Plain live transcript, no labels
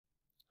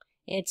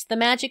It's the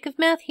magic of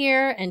math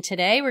here, and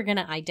today we're going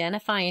to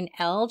identify an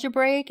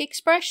algebraic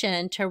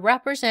expression to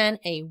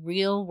represent a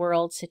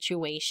real-world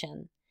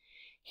situation.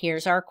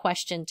 Here's our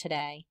question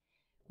today.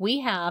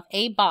 We have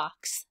a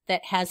box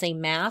that has a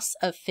mass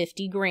of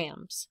 50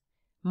 grams.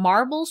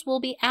 Marbles will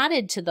be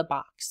added to the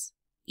box.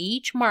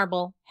 Each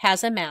marble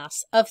has a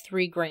mass of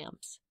 3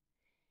 grams.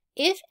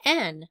 If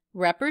n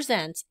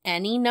represents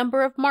any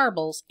number of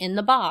marbles in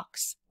the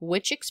box,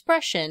 which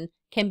expression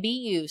can be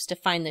used to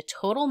find the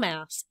total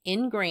mass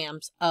in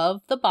grams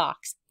of the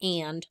box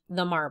and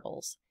the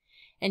marbles?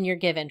 And you're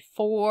given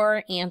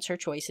 4 answer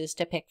choices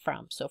to pick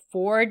from. So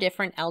 4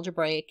 different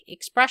algebraic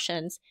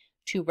expressions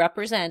to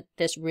represent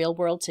this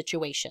real-world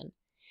situation.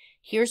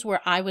 Here's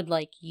where I would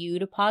like you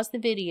to pause the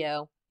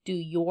video, do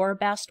your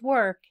best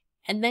work,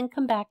 and then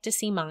come back to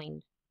see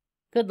mine.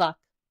 Good luck.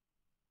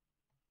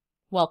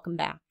 Welcome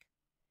back.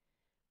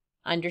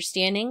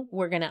 Understanding,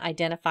 we're going to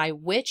identify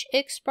which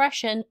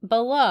expression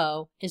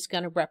below is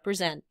going to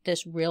represent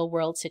this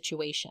real-world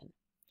situation.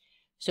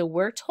 So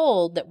we're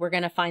told that we're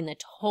going to find the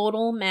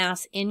total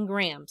mass in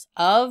grams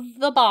of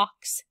the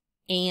box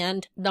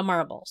and the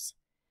marbles.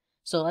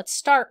 So let's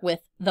start with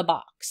the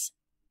box.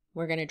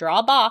 We're going to draw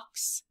a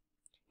box,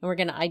 and we're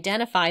going to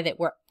identify that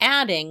we're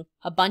adding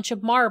a bunch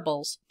of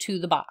marbles to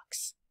the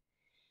box.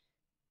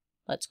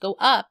 Let's go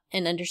up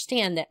and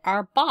understand that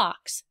our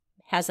box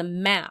has a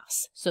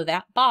mass, so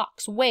that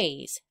box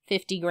weighs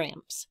 50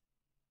 grams.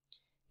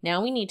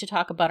 Now we need to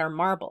talk about our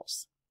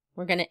marbles.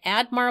 We're going to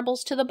add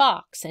marbles to the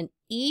box, and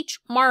each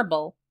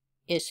marble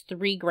is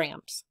 3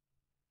 grams.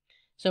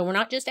 So we're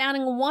not just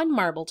adding 1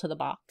 marble to the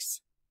box.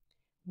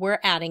 We're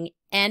adding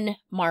n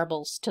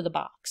marbles to the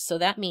box. So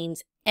that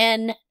means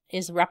n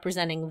is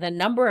representing the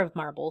number of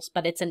marbles,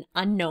 but it's an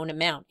unknown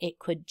amount. It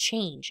could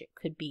change. It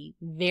could be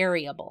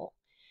variable.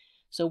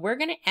 So we're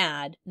going to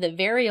add the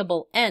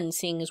variable n,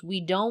 seeing as we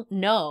don't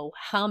know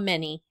how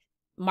many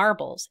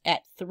marbles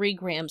at 3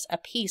 grams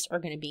apiece are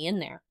going to be in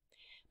there.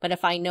 But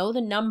if I know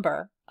the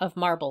number of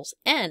marbles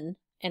n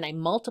and I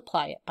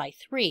multiply it by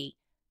 3,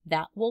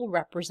 that will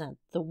represent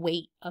the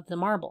weight of the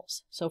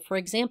marbles. So for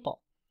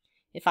example,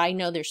 if I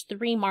know there's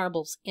 3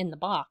 marbles in the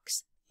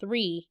box,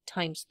 3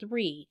 times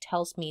 3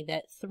 tells me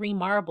that 3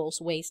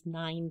 marbles weighs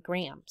 9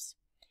 grams.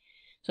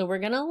 So we're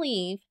going to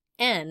leave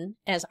n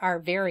as our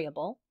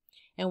variable,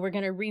 and we're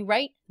going to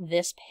rewrite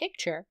this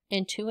picture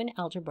into an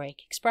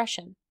algebraic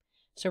expression.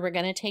 So we're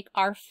going to take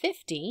our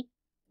 50,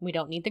 we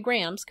don't need the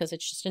grams because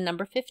it's just a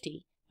number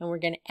 50, and we're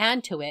going to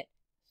add to it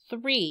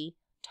 3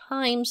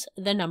 times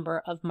the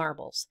number of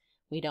marbles.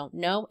 We don't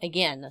know,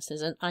 again, this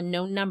is an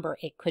unknown number,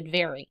 it could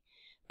vary,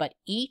 but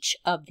each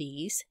of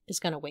these is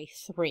going to weigh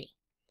 3.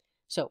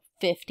 So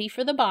 50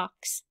 for the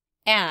box,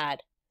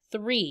 add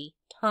 3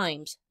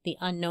 times the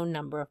unknown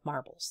number of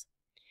marbles.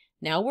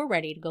 Now we're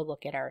ready to go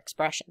look at our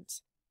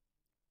expressions.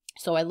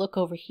 So I look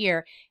over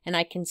here and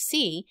I can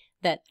see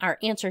that our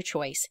answer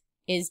choice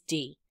is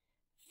D.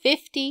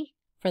 50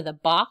 for the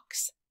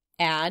box,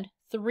 add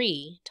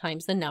 3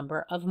 times the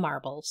number of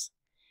marbles.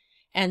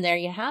 And there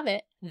you have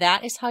it.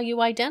 That is how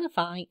you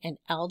identify an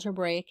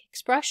algebraic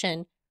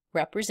expression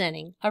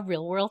representing a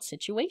real-world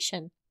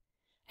situation.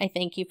 I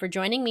thank you for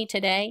joining me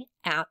today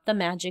at The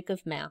Magic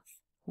of Math,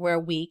 where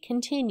we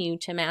continue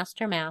to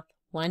master math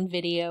one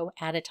video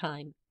at a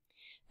time.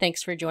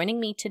 Thanks for joining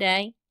me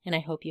today, and I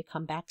hope you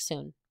come back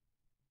soon.